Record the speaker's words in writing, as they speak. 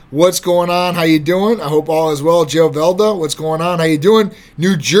What's going on? How you doing? I hope all is well. Joe Velda, what's going on? How you doing?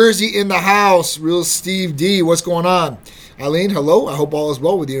 New Jersey in the house. Real Steve D, what's going on? Eileen, hello. I hope all is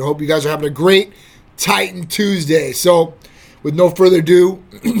well with you. I hope you guys are having a great Titan Tuesday. So, with no further ado,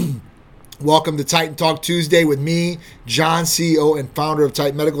 welcome to Titan Talk Tuesday with me, John, CEO and founder of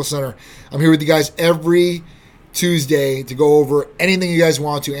Titan Medical Center. I'm here with you guys every Tuesday to go over anything you guys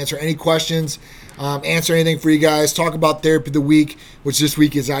want to, answer any questions, answer anything for you guys, talk about therapy of the week, which this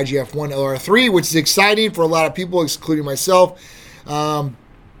week is IGF-1 LR3, which is exciting for a lot of people, including myself. We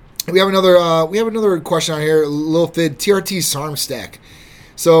have another question on here, Lil Fid, TRT SARM stack.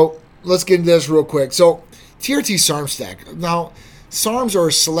 So let's get into this real quick. So TRT SARM stack. Now, SARMs are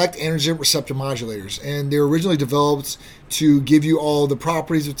select androgen receptor modulators, and they're originally developed to give you all the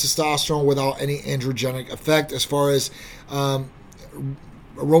properties of testosterone without any androgenic effect as far as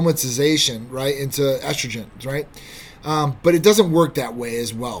aromatization, right, into estrogens, right? But it doesn't work that way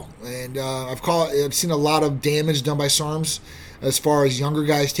as well. And I've seen a lot of damage done by SARMs as far as younger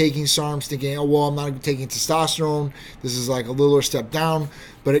guys taking SARMs thinking, oh, well, I'm not taking testosterone. This is like a littler step down.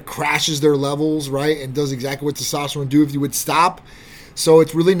 But it crashes their levels, right, and does exactly what testosterone would do if you would stop. So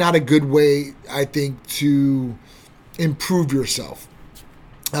it's really not a good way, I think, to improve yourself.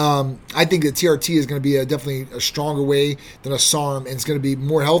 I think that TRT is going to be definitely a stronger way than a SARM, and it's going to be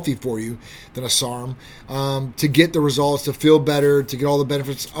more healthy for you than a SARM to get the results, to feel better, to get all the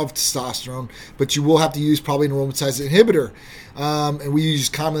benefits of testosterone. But you will have to use probably an aromatase inhibitor. And we use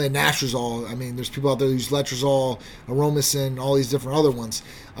commonly anastrozole. I mean, there's people out there who use letrozole, aromacin, all these different other ones.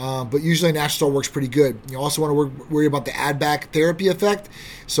 But usually anastrozole works pretty good. You also want to worry about the add-back therapy effect.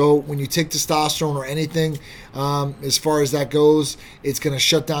 So when you take testosterone or anything, as far as that goes, it's going to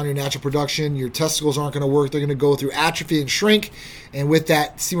shut down your natural production. Your testicles aren't going to work. They're going to go through atrophy and shrink. And with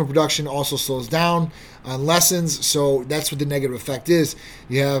that, semen production also slows down, lessens. So that's what the negative effect is.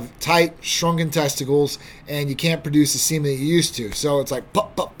 You have tight, shrunken testicles, and you can't produce the semen that you used to. So it's like,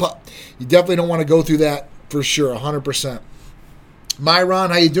 pop, pop, pop. You definitely don't want to go through that for sure, 100%.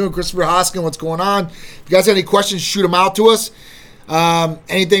 Myron, how you doing? Christopher Hoskin, what's going on? If you guys have any questions, shoot them out to us.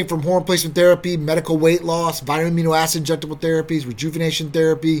 Anything from hormone replacement therapy, medical weight loss, vitamin amino acid injectable therapies, rejuvenation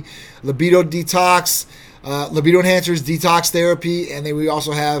therapy, libido detox, libido enhancers, detox therapy, and then we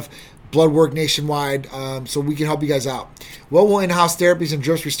also have blood work nationwide, so we can help you guys out. Well, will in-house therapies and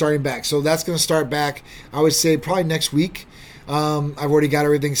drips be starting back? So that's going to start back, I would say, probably next week. I've already got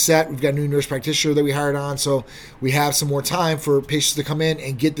everything set. We've got a new nurse practitioner that we hired on, so we have some more time for patients to come in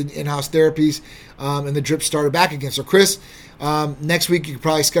and get the in-house therapies, and the drip started back again. So Chris, next week you could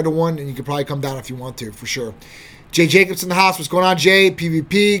probably schedule one, and you could probably come down if you want to, for sure. Jay Jacobs in the house. What's going on, Jay?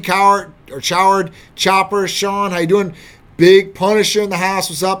 PvP, Choward, Chopper, Sean, how you doing? Big Punisher in the house.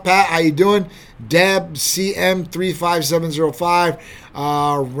 What's up, Pat? How you doing? Deb,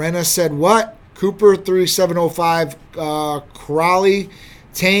 CM35705. Rena said what? Cooper 3705, Crawley,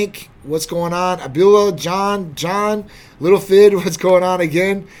 Tank, what's going on? Abdullah, John, Little Fid, what's going on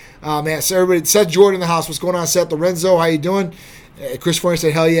again? Man, so everybody, Seth Jordan in the house, what's going on, Seth? Lorenzo, how you doing? Chris Fournier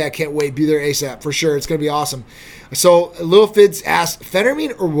said, hell yeah, I can't wait. Be there ASAP, for sure. It's going to be awesome. So Little Fid's asked,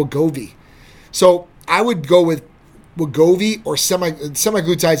 phentermine or Wegovy? So I would go with Wegovy or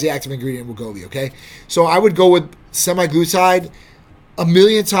semaglutide is the active ingredient in Wegovy, okay? So I would go with semaglutide a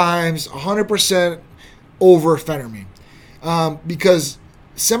million times, 100% over phentermine, because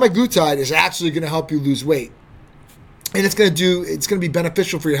semaglutide is actually going to help you lose weight, and it's going to be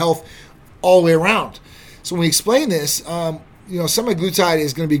beneficial for your health all the way around. So when we explain this, semaglutide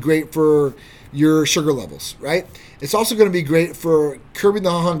is going to be great for your sugar levels, right? It's also going to be great for curbing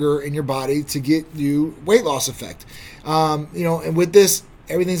the hunger in your body to get you weight loss effect. And with this,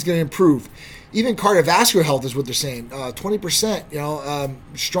 everything's going to improve. Even cardiovascular health is what they're saying. 20%,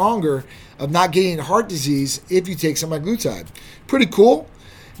 stronger of not getting heart disease if you take semaglutide. Pretty cool.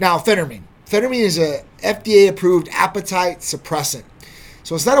 Now, phentermine. Phentermine is a FDA-approved appetite suppressant.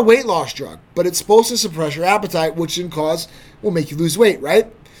 So it's not a weight loss drug, but it's supposed to suppress your appetite, which will make you lose weight, right?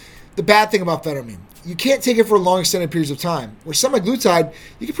 The bad thing about phentermine, you can't take it for long extended periods of time. Where semaglutide,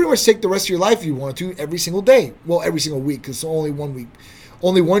 you can pretty much take the rest of your life if you want to, every single day. Well, every single week, because it's only 1 week.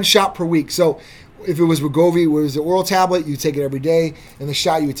 Only one shot per week. So if it was Wegovy, it was the oral tablet, you take it every day, and the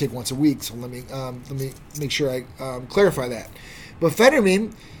shot you would take once a week. So let me make sure I clarify that. But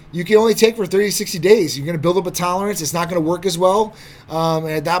phentermine, you can only take for 30 to 60 days. You're going to build up a tolerance. It's not going to work as well. And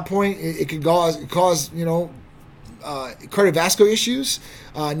at that point, it could cause cardiovascular issues,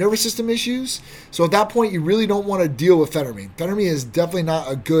 nervous system issues. So at that point, you really don't want to deal with phentermine. Phentermine is definitely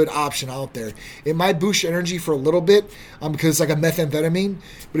not a good option out there. It might boost your energy for a little bit because it's like a methamphetamine.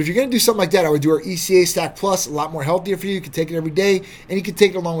 But if you're going to do something like that, I would do our ECA Stack Plus, a lot more healthier for you. You can take it every day, and you can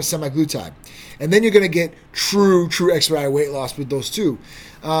take it along with semaglutide. And then you're going to get true expedited weight loss with those two.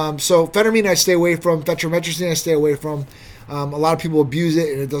 So phentermine I stay away from. Tetrametrozine I stay away from. A lot of people abuse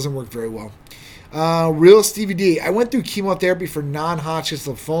it, and it doesn't work very well. Real Stevie D. I went through chemotherapy for non-Hodgkin's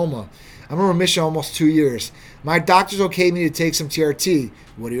lymphoma. I'm in remission almost 2 years. My doctors okayed me to take some TRT.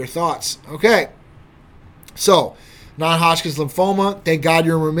 What are your thoughts? Okay. So, non-Hodgkin's lymphoma. Thank God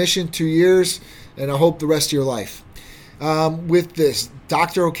you're in remission 2 years, and I hope the rest of your life. With this,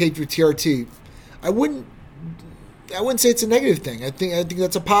 doctor okayed for TRT. I wouldn't say it's a negative thing. I think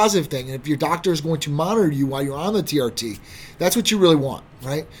that's a positive thing. And if your doctor is going to monitor you while you're on the TRT, that's what you really want,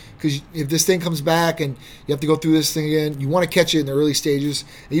 right? Because if this thing comes back and you have to go through this thing again, you want to catch it in the early stages.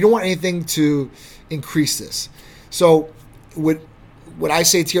 And you don't want anything to increase this. So would I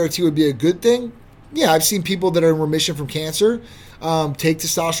say TRT would be a good thing? Yeah, I've seen people that are in remission from cancer take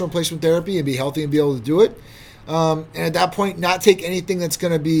testosterone replacement therapy and be healthy and be able to do it. And at that point, not take anything that's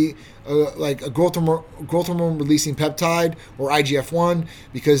going to be like a growth hormone releasing peptide or IGF-1,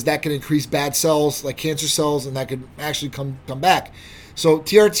 because that can increase bad cells like cancer cells, and that could actually come back. So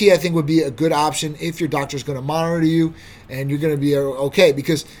TRT, I think, would be a good option if your doctor is going to monitor you and you're going to be okay.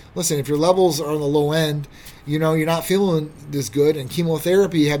 Because listen, if your levels are on the low end, you're not feeling this good, and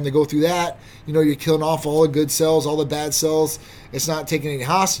chemotherapy, having to go through that, you're killing off all the good cells, all the bad cells. It's not taking any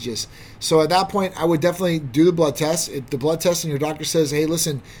hostages. So at that point, I would definitely do the blood test. If the blood test and your doctor says, hey,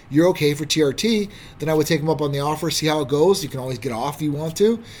 listen, you're okay for TRT, then I would take them up on the offer, see how it goes. You can always get off if you want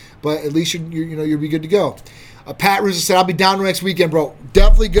to, but at least you'll be good to go. Pat Russo said, I'll be down next weekend, bro.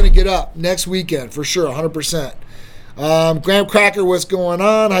 Definitely going to get up next weekend for sure, 100%. Graham Cracker, what's going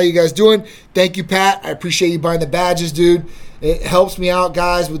on? How you guys doing? Thank you, Pat. I appreciate you buying the badges, dude. It helps me out,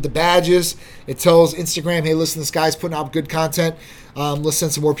 guys, with the badges. It tells Instagram, hey, listen, this guy's putting out good content. Let's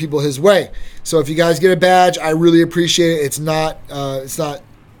send some more people his way. So if you guys get a badge, I really appreciate it. It's not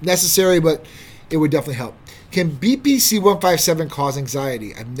necessary, but it would definitely help. Can BPC 157 cause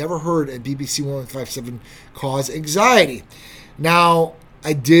anxiety? I've never heard a BPC 157 cause anxiety. Now,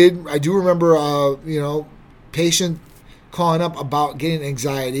 I do remember, patient calling up about getting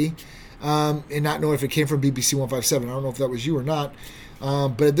anxiety and not knowing if it came from BPC 157. I don't know if that was you or not.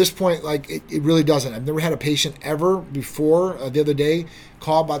 But at this point, it really doesn't. I've never had a patient ever before the other day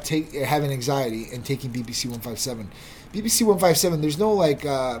call about having anxiety and taking BPC 157. BPC 157, there's no if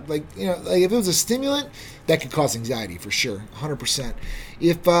it was a stimulant, that could cause anxiety for sure, 100%.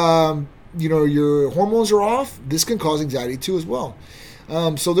 If your hormones are off, this can cause anxiety too as well.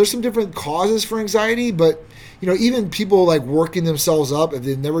 So there's some different causes for anxiety, but even people working themselves up, if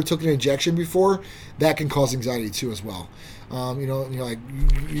they've never took an injection before, that can cause anxiety too as well.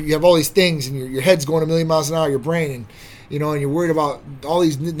 You have all these things, and your head's going a million miles an hour, your brain, and and you're worried about all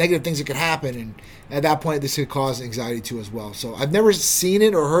these negative things that could happen, and at that point, this could cause anxiety too as well. So I've never seen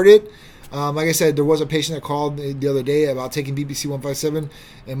it or heard it. Like I said, there was a patient that called the other day about taking BPC 157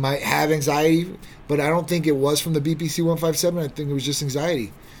 and might have anxiety, but I don't think it was from the BPC 157. I think it was just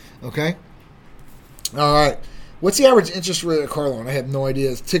anxiety. Okay? All right. What's the average interest rate of car loan? I have no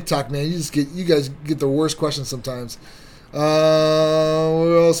idea. It's TikTok, man. You guys get the worst questions sometimes. What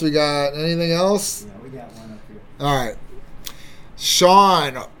else we got? Anything else? Yeah, we got one up here. All right.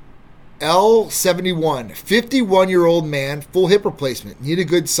 Sean L71, 51-year-old man, full hip replacement. Need a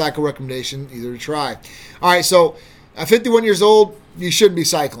good cycle recommendation, either to try. All right, so at 51 years old, you shouldn't be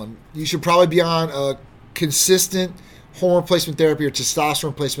cycling. You should probably be on a consistent hormone replacement therapy or testosterone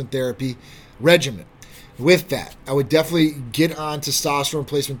replacement therapy regimen. With that, I would definitely get on testosterone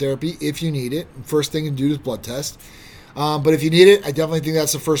replacement therapy if you need it. First thing you do is blood test. But if you need it, I definitely think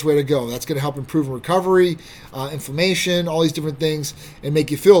that's the first way to go. That's going to help improve recovery, inflammation, all these different things, and make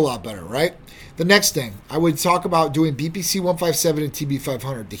you feel a lot better, right? The next thing, I would talk about doing BPC 157 and TB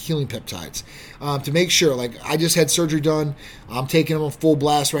 500, the healing peptides, to make sure. I just had surgery done. I'm taking them on full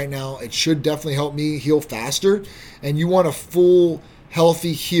blast right now. It should definitely help me heal faster. And you want a full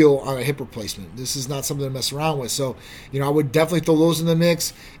healthy heel on a hip replacement. This is not something to mess around with. So, I would definitely throw those in the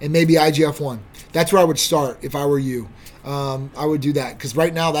mix, and maybe IGF-1. That's where I would start if I were you. I would do that because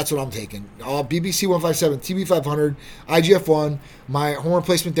right now that's what I'm taking. BPC 157, TB 500, IGF-1, my hormone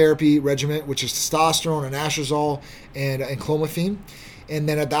replacement therapy regimen, which is testosterone and anastrozole and clomiphene. And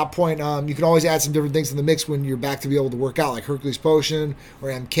then at that point, you can always add some different things in the mix when you're back to be able to work out, like Hercules Potion or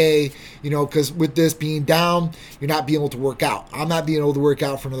MK, because with this being down, you're not being able to work out. I'm not being able to work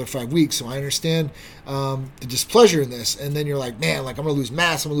out for another 5 weeks, so I understand the displeasure in this. And then you're like, man, like I'm going to lose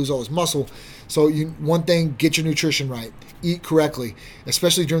mass, I'm going to lose all this muscle. So one thing, get your nutrition right. Eat correctly,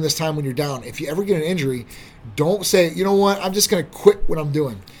 especially during this time when you're down. If you ever get an injury, don't say, you know what, I'm just going to quit what I'm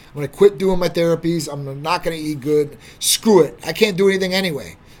doing. I'm going to quit doing my therapies. I'm not going to eat good. Screw it. I can't do anything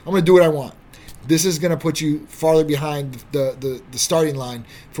anyway. I'm going to do what I want. This is going to put you farther behind the starting line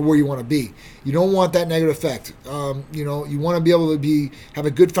for where you want to be. You don't want that negative effect. You want to be able to have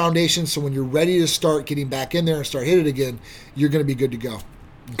a good foundation so when you're ready to start getting back in there and start hitting it again, you're going to be good to go.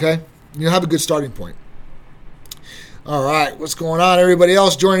 Okay? You'll have a good starting point. All right. What's going on? Everybody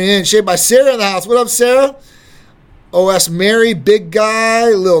else joining in. Shaped by Sarah in the house. What up, Sarah? OS Mary, Big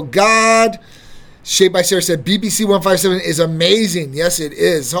Guy, Lil God. Shaped by Sarah said, BBC 157 is amazing. Yes, it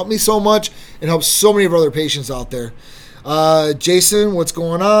is. Helped me so much and helps so many of our other patients out there. Jason, what's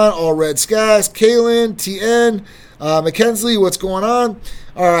going on? All Red Skies. Kaylin, TN, Mackenzie, what's going on?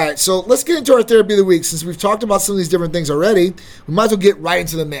 All right, so let's get into our therapy of the week. Since we've talked about some of these different things already, we might as well get right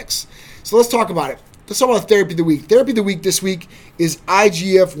into the mix. So let's talk about it. Let's talk about therapy of the week. Therapy of the week this week is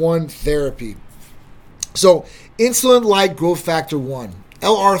IGF-1 therapy. So insulin-like growth factor 1,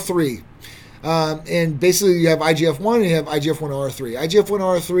 LR3. And basically you have IGF-1 and you have IGF-1R3.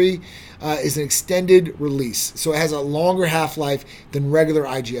 IGF-1R3 is an extended release. So it has a longer half-life than regular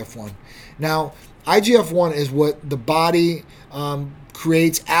IGF-1. Now, IGF-1 is what the body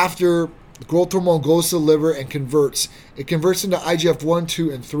creates after growth hormone goes to the liver and converts. It converts into IGF-1,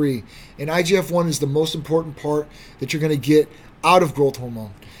 2, and 3. And IGF-1 is the most important part that you're going to get out of growth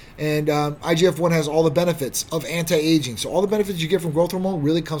hormone. And IGF-1 has all the benefits of anti-aging. So all the benefits you get from growth hormone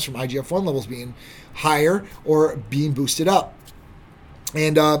really comes from IGF-1 levels being higher or being boosted up.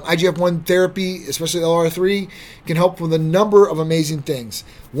 And IGF-1 therapy, especially LR3, can help with a number of amazing things.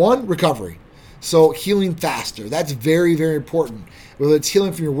 One, recovery. So healing faster. That's very, very important. Whether it's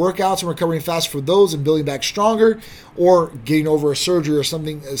healing from your workouts and recovering fast for those and building back stronger, or getting over a surgery or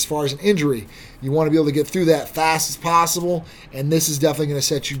something as far as an injury. You want to be able to get through that fast as possible, and this is definitely going to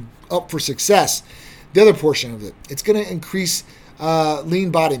set you up for success. The other portion of it, it's going to increase lean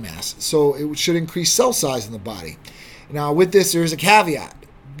body mass. So it should increase cell size in the body. Now with this, there's a caveat.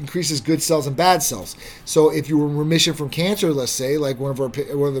 Increases good cells and bad cells. So if you were in remission from cancer, let's say, like one of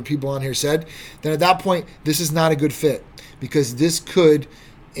the people on here said, then at that point, this is not a good fit because this could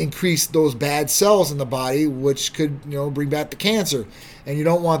increase those bad cells in the body, which could bring back the cancer, and you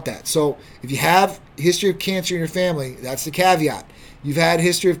don't want that. So if you have a history of cancer in your family, that's the caveat. You've had a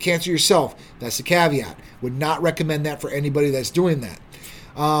history of cancer yourself, that's the caveat. Would not recommend that for anybody that's doing that.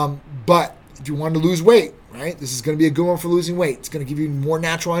 But if you want to lose weight, right? This is going to be a good one for losing weight. It's going to give you more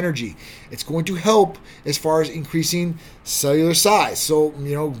natural energy. It's going to help as far as increasing cellular size. So,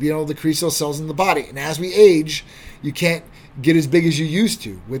 being able to decrease those cells in the body. And as we age, you can't get as big as you used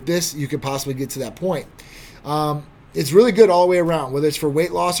to. With this, you could possibly get to that point. It's really good all the way around, whether it's for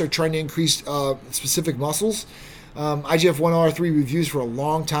weight loss or trying to increase specific muscles. IGF-1R3 we've used for a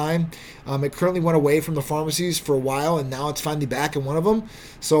long time. It currently went away from the pharmacies for a while, and now it's finally back in one of them.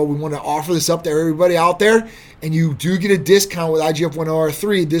 So we want to offer this up to everybody out there, and you do get a discount with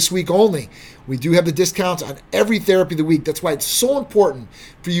IGF-1R3 this week only. We do have the discounts on every therapy of the week. That's why it's so important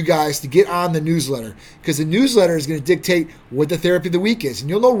for you guys to get on the newsletter, because the newsletter is going to dictate what the therapy of the week is, and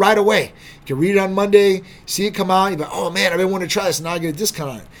you'll know right away. You can read it on Monday, see it come out, you'll be like, oh man, I've been wanting to try this, and now I get a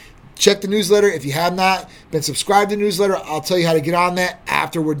discount on it. Check the newsletter. If you have not been subscribed to the newsletter, I'll tell you how to get on that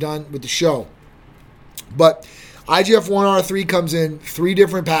after we're done with the show. But IGF-1R3 comes in 3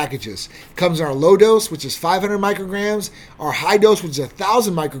 different packages. It comes in our low dose, which is 500 micrograms, our high dose, which is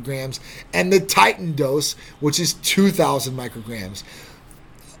 1,000 micrograms, and the Titan dose, which is 2,000 micrograms.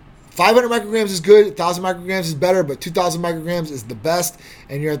 500 micrograms is good, 1,000 micrograms is better, but 2,000 micrograms is the best,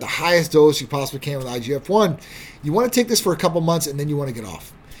 and you're at the highest dose you possibly can with IGF-1. You want to take this for a couple months, and then you want to get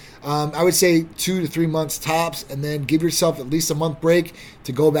off. I would say 2 to 3 months tops, and then give yourself at least a month break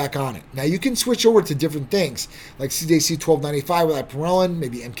to go back on it. Now, you can switch over to different things, like CDC 1295 with ipamorelin,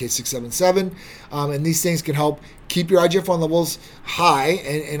 maybe MK677, and these things can help keep your IGF-1 levels high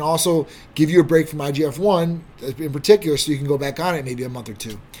and also give you a break from IGF-1 in particular so you can go back on it maybe a month or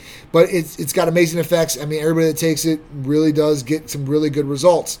two. But it's got amazing effects. I mean, everybody that takes it really does get some really good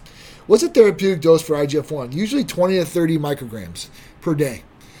results. What's a therapeutic dose for IGF-1? Usually 20 to 30 micrograms per day.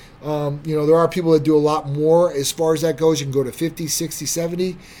 There are people that do a lot more as far as that goes. You can go to 50, 60,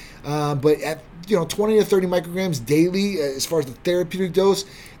 70. But at 20 to 30 micrograms daily as far as the therapeutic dose,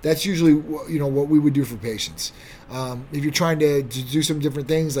 that's usually what we would do for patients. If you're trying to do some different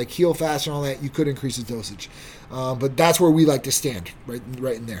things like heal faster and all that, you could increase the dosage. But that's where we like to stand,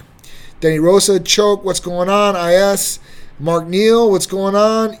 right in there. Denny Rosa, Choke, what's going on? IS, Mark Neal, what's going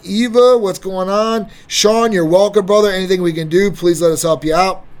on? Eva, what's going on? Sean, you're welcome, brother. Anything we can do, please let us help you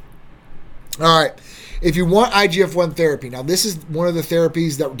out. All right. If you want IGF-1 therapy, now this is one of the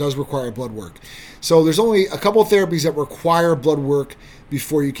therapies that does require blood work. So there's only a couple of therapies that require blood work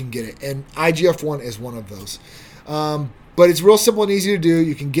before you can get it, and IGF-1 is one of those. But it's real simple and easy to do.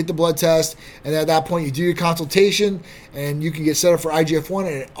 You can get the blood test, and at that point you do your consultation, and you can get set up for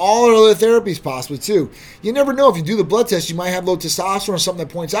IGF-1 and all other therapies possibly too. You never know, if you do the blood test, you might have low testosterone or something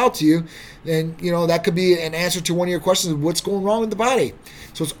that points out to you, and that could be an answer to one of your questions of what's going wrong with the body.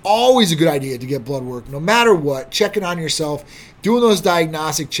 So it's always a good idea to get blood work, no matter what, checking on yourself, doing those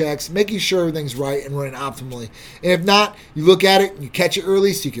diagnostic checks, making sure everything's right and running optimally. And if not, you look at it and you catch it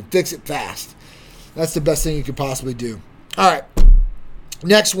early so you can fix it fast. That's the best thing you could possibly do. All right.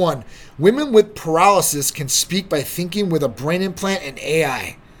 Next one. Women with paralysis can speak by thinking with a brain implant and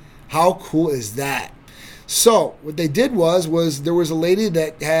AI. How cool is that? So what they did was there was a lady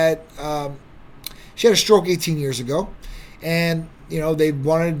that had she had a stroke 18 years ago, and they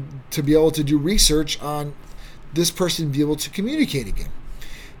wanted to be able to do research on this person be able to communicate again.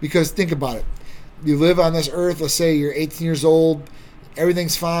 Because think about it. You live on this earth, let's say you're 18 years old,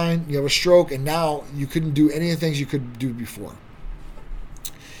 everything's fine, you have a stroke, and now you couldn't do any of the things you could do before.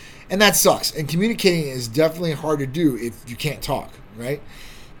 And that sucks. And communicating is definitely hard to do if you can't talk, right?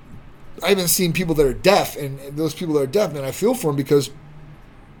 I've even seen people that are deaf, and those people that are deaf, and I feel for them because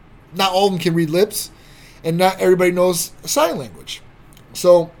not all of them can read lips, and not everybody knows sign language.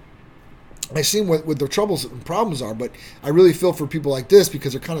 So I've seen what their troubles and problems are, but I really feel for people like this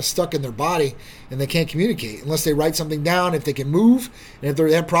because they're kind of stuck in their body and they can't communicate unless they write something down. If they can move, and if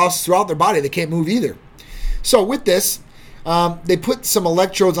they have problems throughout their body, they can't move either. So with this, they put some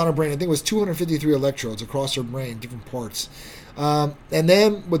electrodes on her brain. I think it was 253 electrodes across her brain, different parts. And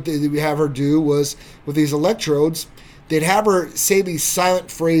then what they would have her do was, with these electrodes, they'd have her say these silent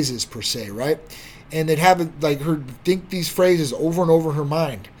phrases per se, right? And they'd have it, like, her think these phrases over and over in her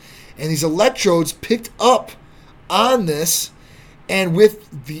mind. And these electrodes picked up on this, and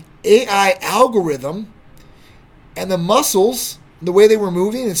with the AI algorithm and the muscles, the way they were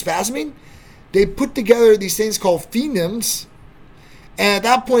moving and spasming, they put together these things called phonemes. And at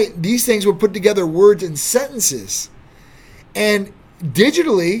that point, these things would put together words and sentences. And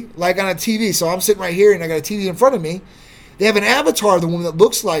digitally, like on a TV, so I'm sitting right here and I got a TV in front of me, they have an avatar of the woman that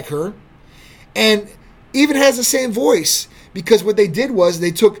looks like her and even has the same voice, because what they did was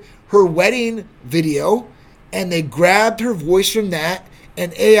they took her wedding video and they grabbed her voice from that,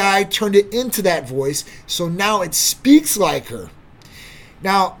 and AI turned it into that voice, so now it speaks like her.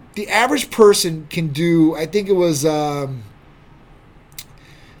 Now, the average person can do, I think it was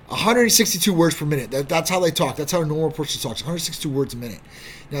 162 words per minute. That's how they talk. That's how a normal person talks, 162 words a minute.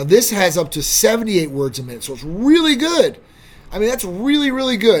 Now, this has up to 78 words a minute, so it's really good. I mean, that's really,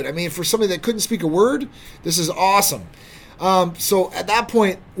 really good. I mean, for somebody that couldn't speak a word, this is awesome. So at that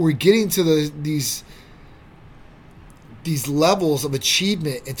point, we're getting to these levels of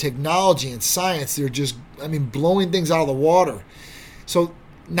achievement in technology and science. They're just, blowing things out of the water. So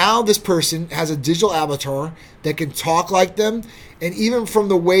now this person has a digital avatar that can talk like them, and even from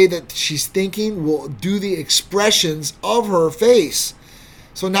the way that she's thinking, will do the expressions of her face.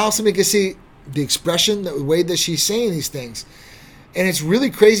 So now somebody can see the expression, the way that she's saying these things. And it's really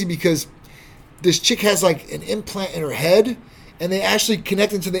crazy because this chick has like an implant in her head, and they actually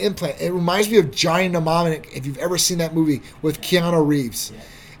connect into the implant. It reminds me of Johnny Mnemonic, if you've ever seen that movie with Keanu Reeves. Yeah.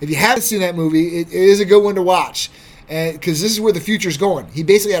 If you haven't seen that movie, it is a good one to watch, because this is where the future's going. He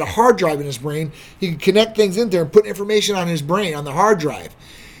basically had a hard drive in his brain. He could connect things in there and put information on his brain, on the hard drive.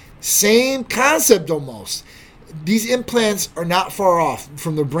 Same concept almost. These implants are not far off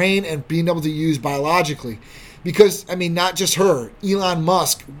from the brain and being able to use biologically. Because, not just her, Elon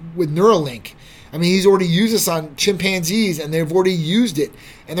Musk with Neuralink. He's already used this on chimpanzees, and they've already used it.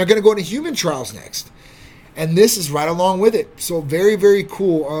 And they're going to go into human trials next. And this is right along with it. So very, very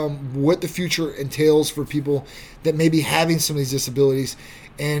cool what the future entails for people that may be having some of these disabilities.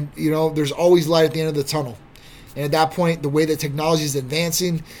 And, there's always light at the end of the tunnel. And at that point, the way that technology is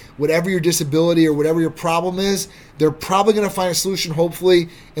advancing, whatever your disability or whatever your problem is, they're probably going to find a solution, hopefully,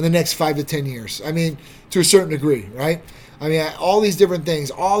 in the next 5 to 10 years. To a certain degree, right? All these different things,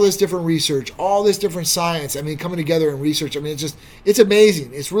 all this different research, all this different science, coming together and research. It's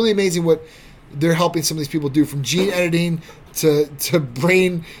amazing. It's really amazing what they're helping some of these people do, from gene editing to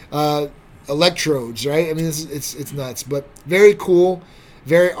brain electrodes, right? It's nuts, but very cool.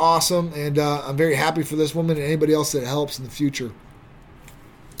 Very awesome, and I'm very happy for this woman and anybody else that helps in the future.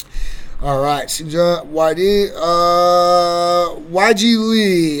 All right, YG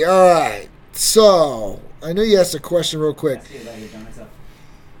Lee. All right, so I know you asked a question real quick.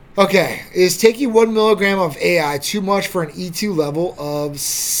 Okay, is taking 1 milligram of AI too much for an E2 level of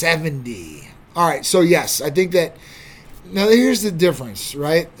 70? All right, so yes, I think that. Now here's the difference,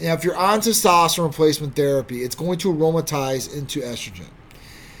 right? Now, if you're on testosterone replacement therapy, it's going to aromatize into estrogen.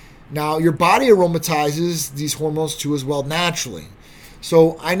 Now, your body aromatizes these hormones too as well naturally.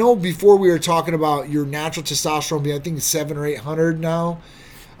 So I know before we were talking about your natural testosterone being, I think it's 700 or 800 now.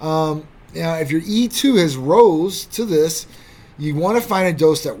 If your E2 has rose to this, you want to find a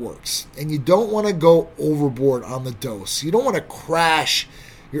dose that works. And you don't want to go overboard on the dose. You don't want to crash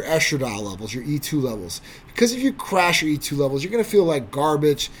your estradiol levels, your E2 levels. Because if you crash your E2 levels, you're going to feel like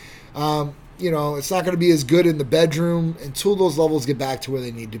garbage. It's not going to be as good in the bedroom until those levels get back to where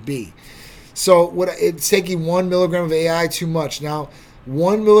they need to be. So it's taking 1 milligram of AI too much. Now,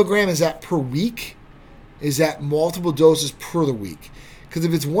 1 milligram, is that per week? Is that multiple doses per the week? Because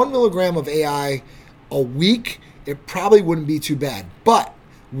if it's 1 milligram of AI a week, it probably wouldn't be too bad. But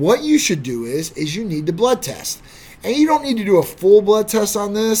what you should do is you need the blood test. And you don't need to do a full blood test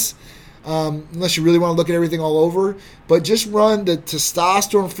on this unless you really want to look at everything all over. But just run the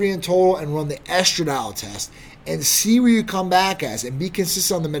testosterone free and total and run the estradiol test and see where you come back as and be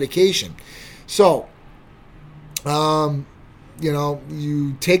consistent on the medication. So,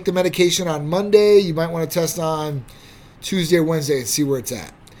 you take the medication on Monday. You might want to test on Tuesday or Wednesday and see where it's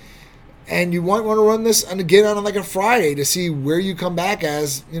at. And you might want to run this again on like a Friday to see where you come back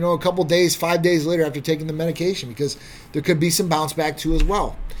as, a couple days, 5 days later after taking the medication, because there could be some bounce back too as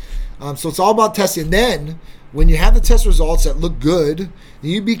well. So it's all about testing. Then when you have the test results that look good,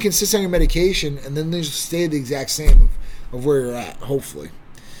 then you be consistent on your medication, and then they just stay the exact same of where you're at, hopefully.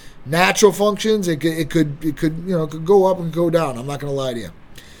 Natural functions, it could go up and go down. I'm not going to lie to you.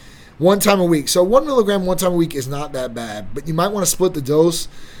 1 time a week. So 1 milligram 1 time a week is not that bad, but you might want to split the dose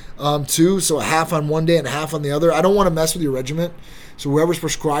too. So a half on one day and a half on the other. I don't want to mess with your regimen. So whoever's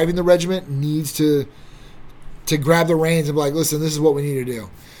prescribing the regimen needs to grab the reins and be like, listen, this is what we need to do.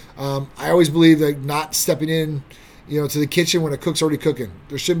 I always believe that not stepping in, to the kitchen when a cook's already cooking.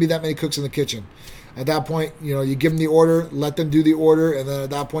 There shouldn't be that many cooks in the kitchen. At that point, you give them the order, let them do the order, and then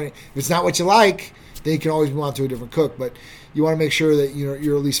at that point, if it's not what you like, then you can always move on to a different cook. But you want to make sure that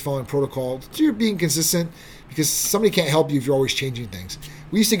you're at least following protocol. So you're being consistent, because somebody can't help you if you're always changing things.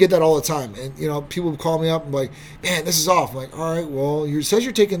 We used to get that all the time, and people would call me up and be like, "Man, this is off." I'm like, "All right, well, it says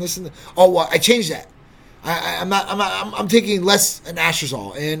you're taking this and oh, well, I changed that. I'm taking less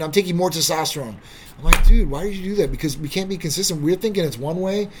anastrozole and I'm taking more testosterone." I'm like, dude, why did you do that? Because we can't be consistent. We're thinking it's one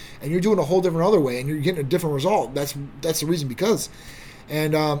way, and you're doing a whole different other way, and you're getting a different result. That's the reason. Because,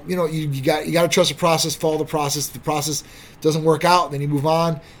 and you got to trust the process, follow the process. If the process doesn't work out, then you move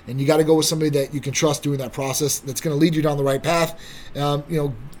on, and you got to go with somebody that you can trust doing that process. That's going to lead you down the right path,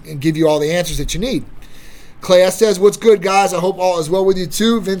 and give you all the answers that you need. Clay Estes, what's good, guys? I hope all is well with you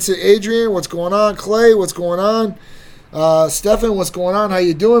too. Vincent Adrian, what's going on? Clay, what's going on? Stefan, what's going on? How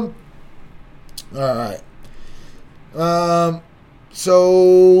you doing? All right.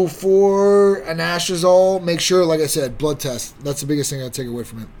 So for anastrozole, make sure, like I said, blood test. That's the biggest thing I take away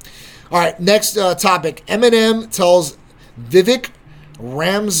from it. All right, next topic. Eminem tells Vivek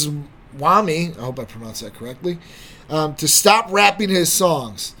Ramaswamy, I hope I pronounced that correctly, to stop rapping his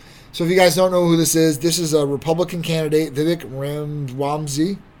songs. So if you guys don't know who this is a Republican candidate, Vivek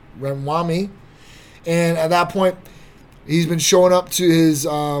Ramaswamy. And at that point, he's been showing up to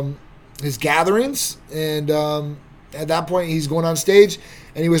his gatherings, and at that point he's going on stage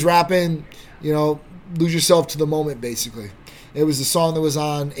and he was rapping, lose yourself to the moment, basically. It was the song that was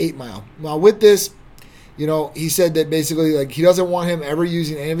on 8 Mile. Now with this, he said that basically, like, he doesn't want him ever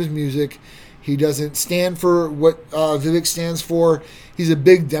using any of his music. He doesn't stand for what Vivek stands for. He's a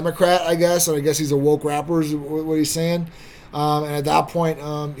big Democrat, I guess, and I guess he's a woke rapper is what he's saying. And at that point,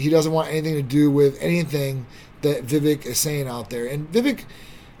 he doesn't want anything to do with anything that Vivek is saying out there. And Vivek,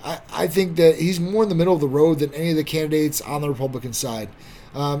 I think that he's more in the middle of the road than any of the candidates on the Republican side.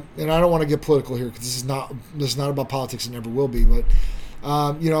 And I don't want to get political here, because this is not about politics. It never will be. But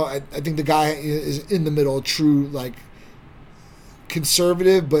I think the guy is in the middle, true, like,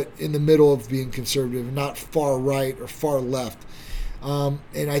 conservative, but in the middle of being conservative, not far right or far left. And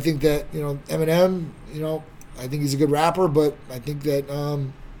I think that Eminem, I think he's a good rapper, but I think that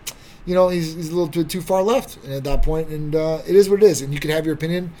he's a little bit too far left at that point, and it is what it is. And you can have your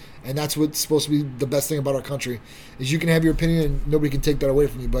opinion, and that's what's supposed to be the best thing about our country is you can have your opinion, and nobody can take that away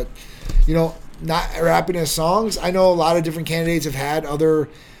from you. But not rapping his songs. I know a lot of different candidates have had other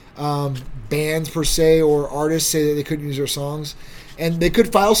bands per se or artists say that they couldn't use their songs, and they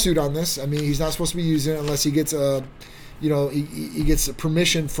could file suit on this. I mean, he's not supposed to be using it unless he gets he gets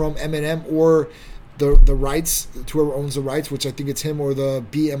permission from Eminem or the rights to whoever owns the rights, which I think it's him or the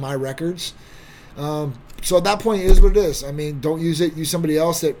BMI Records. So at that point, it is what it is. I mean, don't use it. Use somebody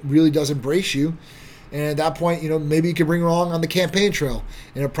else that really does embrace you. And at that point, maybe you can bring along on the campaign trail,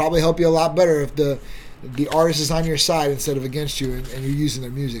 and it'll probably help you a lot better if the artist is on your side instead of against you, and you're using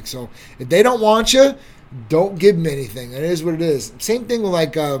their music. So if they don't want you, don't give them anything. It is what it is. Same thing with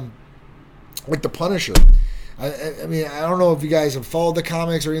like the Punisher. I mean, I don't know if you guys have followed the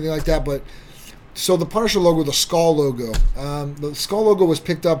comics or anything like that, but so the Punisher logo, the skull logo, the skull logo was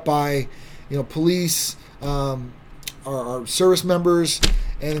picked up by police, our service members,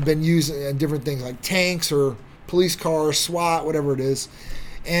 and have been used in different things like tanks or police cars, SWAT, whatever it is.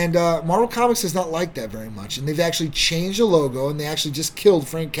 And Marvel Comics does not like that very much, and they've actually changed the logo, and they actually just killed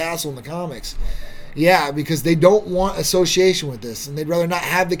Frank Castle in the comics. Yeah, because they don't want association with this, and they'd rather not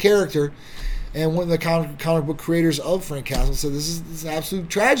have the character. And one of the comic book creators of Frank Castle said, this is an absolute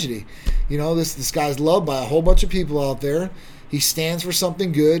tragedy. This guy's loved by a whole bunch of people out there. He stands for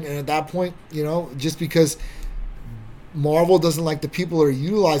something good. And at that point, just because Marvel doesn't like the people that are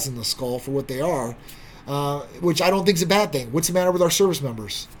utilizing the skull for what they are, which I don't think is a bad thing. What's the matter with our service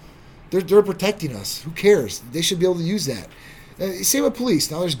members? They're protecting us. Who cares? They should be able to use that. Same with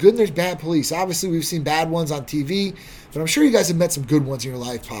police. Now, there's good and there's bad police. Obviously, we've seen bad ones on TV, but I'm sure you guys have met some good ones in your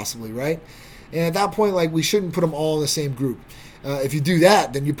life, possibly, right? And at that point, we shouldn't put them all in the same group. If you do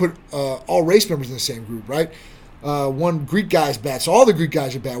that, then you put all race members in the same group, right? One Greek guy's bad, so all the Greek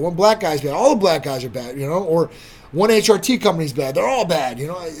guys are bad. One black guy's bad, all the black guys are bad, Or one HRT company's bad, they're all bad,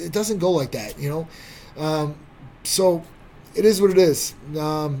 It doesn't go like that, So it is what it is.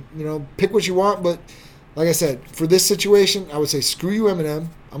 Pick what you want, but like I said, for this situation, I would say screw you, Eminem.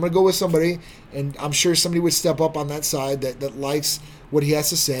 I'm going to go with somebody, and I'm sure somebody would step up on that side that likes what he has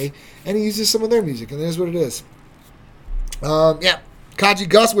to say, and he uses some of their music, and it is what it is. Kaji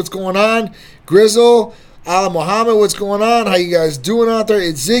Gus, what's going on? Grizzle, Ala Muhammad, what's going on? How you guys doing out there?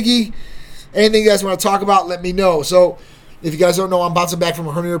 It's Ziggy. Anything you guys want to talk about, let me know. So, if you guys don't know, I'm bouncing back from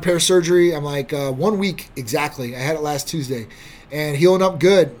a hernia repair surgery. I'm like 1 week exactly. I had it last Tuesday. And healing up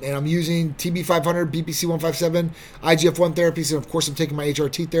good. And I'm using TB500, BPC157, IGF-1 therapies, and of course I'm taking my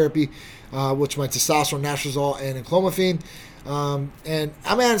HRT therapy, which is my testosterone, nastrozole, and enclomiphene. And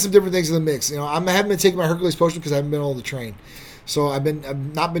I'm adding some different things in the mix. I haven't been taking my Hercules potion because I haven't been able to train. So I've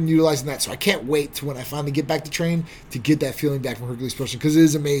not been utilizing that. So I can't wait to when I finally get back to train to get that feeling back from Hercules potion because it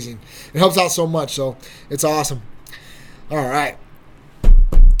is amazing. It helps out so much. So it's awesome. All right.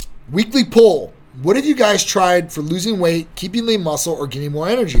 Weekly poll. What have you guys tried for losing weight, keeping lean muscle, or getting more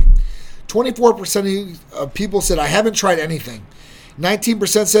energy? 24% of people said, I haven't tried anything.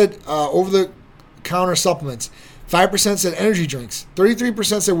 19% said over-the-counter supplements. 5% said energy drinks.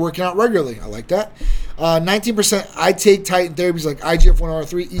 33% said working out regularly. I like that. 19% I take Titan therapies like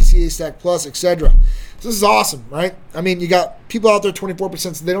IGF-1R3, ECA Stack Plus, etc. So this is awesome, right? I mean, you got people out there, 24%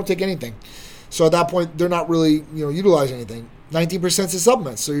 said they don't take anything. So at that point, they're not really utilizing anything. 19% said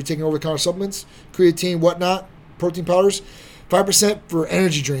supplements. So you're taking over-the-counter supplements, creatine, whatnot, protein powders. 5% for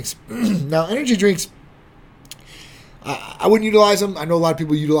energy drinks. Now, energy drinks, I wouldn't utilize them. I know a lot of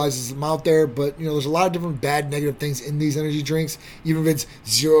people utilize them out there, but there's a lot of different bad, negative things in these energy drinks. Even if it's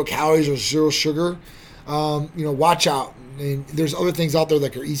 0 calories or 0 sugar, watch out. I mean, there's other things out there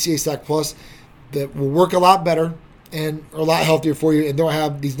like your ECA Stack Plus that will work a lot better and are a lot healthier for you and don't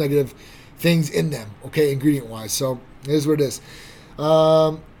have these negative things in them. Okay, ingredient wise. So it is what it is.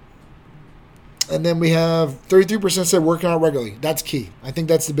 And then we have 33% said working out regularly. That's key. I think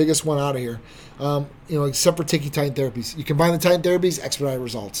that's the biggest one out of here. Except for taking Titan therapies. You combine the Titan therapies, expedite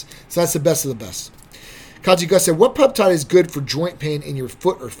results. So that's the best of the best. Kaji Gus said, what peptide is good for joint pain in your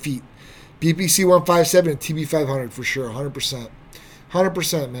foot or feet? BPC 157 and TB500 for sure, 100%.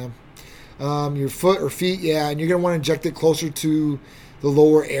 100%, man. Your foot or feet, yeah, and you're going to want to inject it closer to the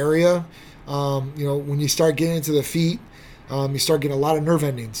lower area. When you start getting into the feet, you start getting a lot of nerve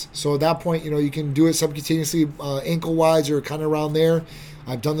endings. So at that point, you can do it subcutaneously, ankle-wise or kind of around there.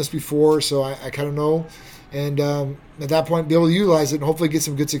 I've done this before, so I kind of know. And at that point, be able to utilize it and hopefully get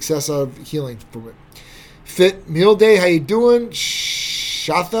some good success out of healing from it. Fit Meal Day, how you doing?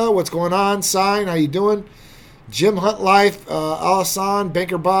 Shatha, what's going on? Sign, how you doing? Jim Hunt Life, Alasan,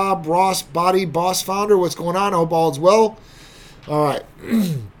 Banker Bob, Ross Body, Boss Founder, what's going on? I hope all is well. All right.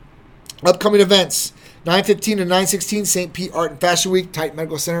 Upcoming events. 9:15 to 9:16, St. Pete Art and Fashion Week. Titan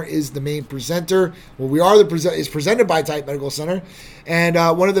Medical Center is the main presenter. Well, we are is presented by Titan Medical Center, and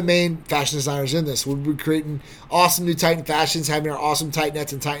one of the main fashion designers in this. We'll be creating awesome new Titan fashions, having our awesome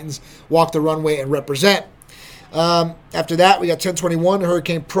Titanettes and Titans walk the runway and represent. After that, we got 1021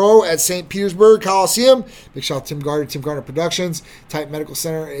 Hurricane Pro at St. Petersburg Coliseum. Big shout out to Tim Gardner Productions. Titan Medical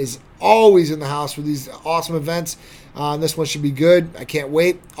Center is always in the house for these awesome events. This one should be good. I can't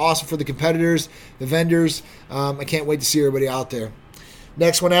wait. Awesome for the competitors, the vendors. I can't wait to see everybody out there.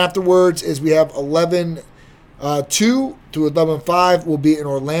 Next one afterwards is we have 11-2 to 11-5. We'll be in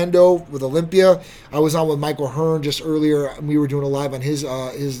Orlando with Olympia. I was on with Michael Hearn just earlier, and we were doing a live on his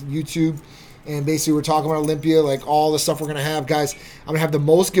YouTube. And basically, we're talking about Olympia, like all the stuff we're going to have. Guys, I'm going to have the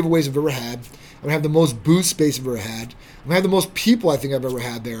most giveaways I've ever had. I'm going to have the most booth space I've ever had. I'm going to have the most people I think I've ever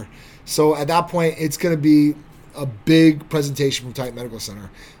had there. So at that point, it's going to be a big presentation from Titan Medical Center.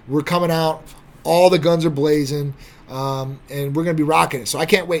 We're coming out. All the guns are blazing. And we're going to be rocking it. So I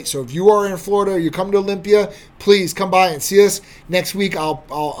can't wait. So if you are in Florida, you come to Olympia, please come by and see us. Next week,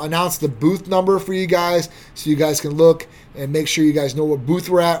 I'll announce the booth number for you guys so you guys can look and make sure you guys know what booth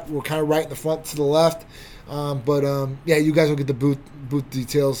we're at. We're kind of right in the front to the left. Yeah, you guys will get the booth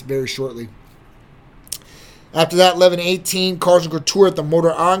details very shortly. After that, 11-18, Carson Couture at the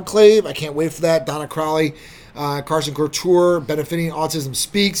Motor Enclave. I can't wait for that. Donna Crowley, Carson Couture, benefiting Autism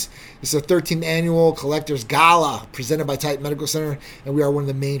Speaks. This is the 13th annual Collectors Gala presented by Titan Medical Center, and we are one of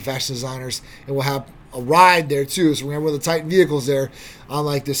the main fashion designers. And we'll have a ride there too, so we're going to have one of the Titan vehicles there on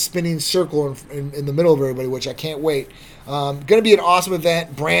like this spinning circle in the middle of everybody, which I can't wait. Going to be an awesome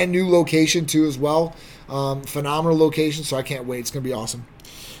event, brand new location too as well. Phenomenal location, so I can't wait. It's going to be awesome.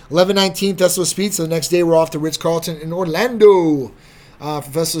 11-19 Festival of Speed. So the next day we're off to Ritz-Carlton in Orlando for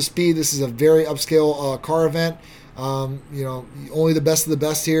Festival of Speed. This is a very upscale car event. Only the best of the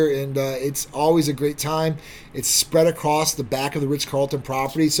best here, and it's always a great time. It's spread across the back of the Ritz-Carlton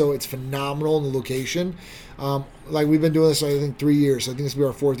property, so it's phenomenal in the location. Like we've been doing this, I think, 3 years. I think this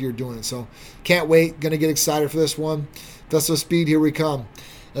will be our 4th year doing it, so can't wait. Going to get excited for this one. Festival of Speed, here we come.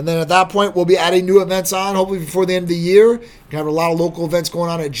 And then at that point, we'll be adding new events on, hopefully before the end of the year. We have a lot of local events going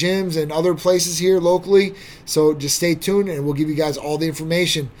on at gyms and other places here locally. So just stay tuned, and we'll give you guys all the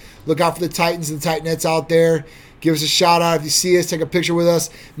information. Look out for the Titans and the Titanettes out there. Give us a shout out if you see us. Take a picture with us.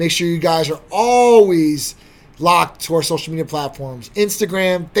 Make sure you guys are always locked to our social media platforms.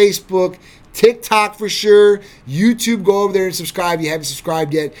 Instagram, Facebook, TikTok for sure. YouTube, go over there and subscribe if you haven't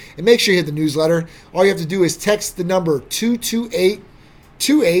subscribed yet. And make sure you hit the newsletter. All you have to do is text the number 228-282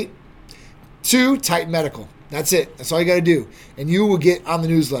 Titan Medical. That's it. That's all you got to do. And you will get on the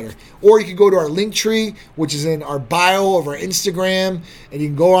newsletter. Or you can go to our link tree, which is in our bio of our Instagram. And you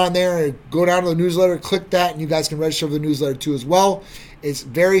can go on there and go down to the newsletter, click that, and you guys can register for the newsletter too as well. It's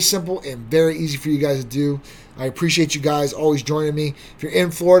very simple and very easy for you guys to do. I appreciate you guys always joining me. If you're in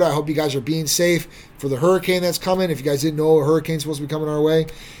Florida, I hope you guys are being safe for the hurricane that's coming. If you guys didn't know, a hurricane's supposed to be coming our way.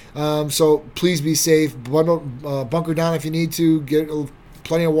 So please be safe. Bunker down if you need to. Get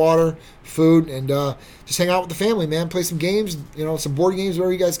plenty of water, food, and just hang out with the family, man. Play some games, some board games,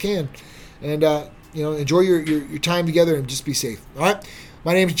 wherever you guys can. And, enjoy your time together and just be safe. All right?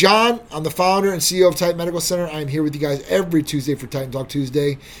 My name's John. I'm the founder and CEO of Titan Medical Center. I'm here with you guys every Tuesday for Titan Talk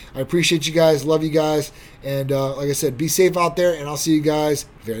Tuesday. I appreciate you guys. Love you guys. And like I said, be safe out there, and I'll see you guys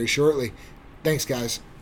very shortly. Thanks, guys.